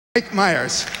Mike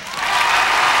Myers.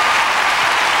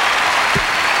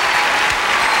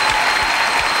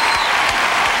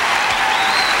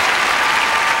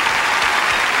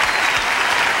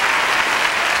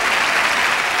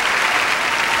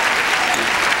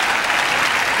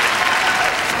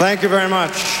 Thank you very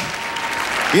much.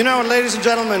 You know, ladies and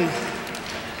gentlemen,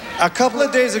 a couple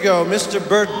of days ago, Mr.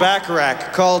 Burt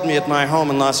Bacharach called me at my home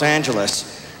in Los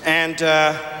Angeles, and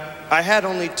I had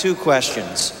only two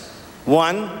questions.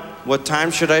 One, what time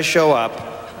should I show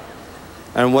up?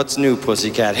 And what's new,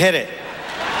 Pussycat? Hit it.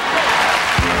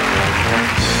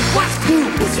 What's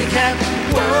new, Pussycat?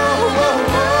 Whoa, whoa,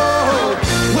 whoa.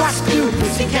 What's new,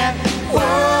 Pussycat?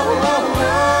 Whoa, whoa,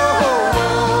 whoa.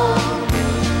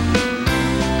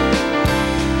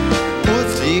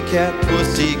 Pussycat,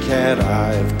 pussycat,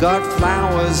 I've got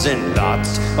flowers and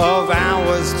lots of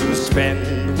hours to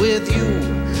spend with you.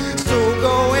 So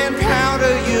go and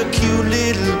powder your cute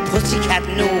little pussycat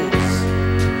nose.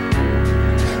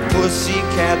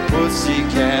 Pussycat,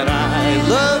 pussycat, I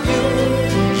love you.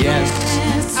 Yes,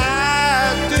 I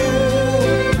do.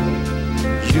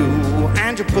 You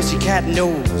and your pussycat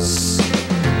nose.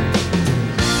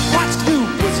 What's new,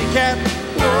 pussycat?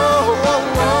 Whoa, whoa,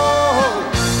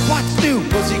 whoa. What's new,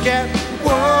 pussycat?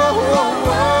 Whoa, whoa,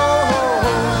 whoa.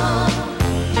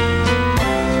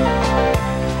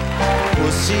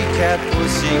 Pussycat,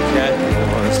 pussycat,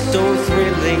 you're so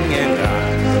thrilling and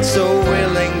I'm so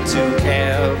willing to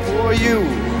care for you.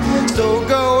 So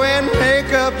go and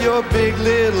make up your big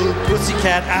little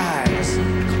pussycat eyes.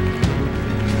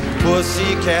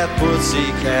 Pussycat,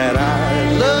 pussycat,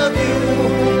 I love you.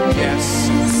 Yes,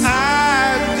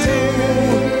 I do.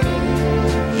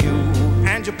 You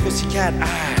and your pussycat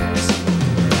eyes.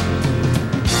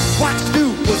 What's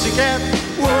new, pussycat?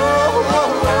 Whoa, whoa,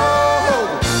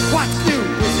 whoa. What's new,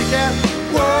 pussycat?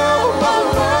 Whoa, whoa,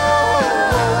 whoa.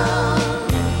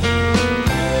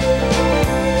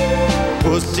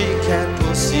 Pussycat,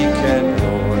 pussycat,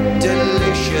 you're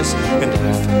delicious. And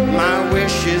if my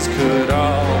wishes could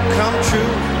all come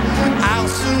true, I'll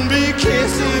soon be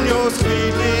kissing your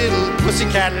sweet little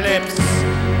pussycat lips.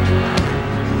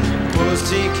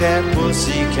 Pussycat,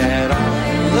 pussycat, I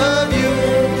love you.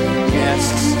 Yes,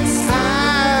 I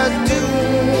do.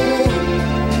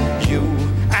 You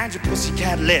and your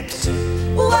pussycat lips.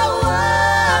 Whoa,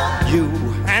 whoa. You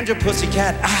and your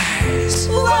pussycat eyes.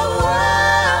 Whoa,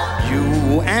 whoa.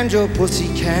 You and your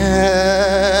pussycat.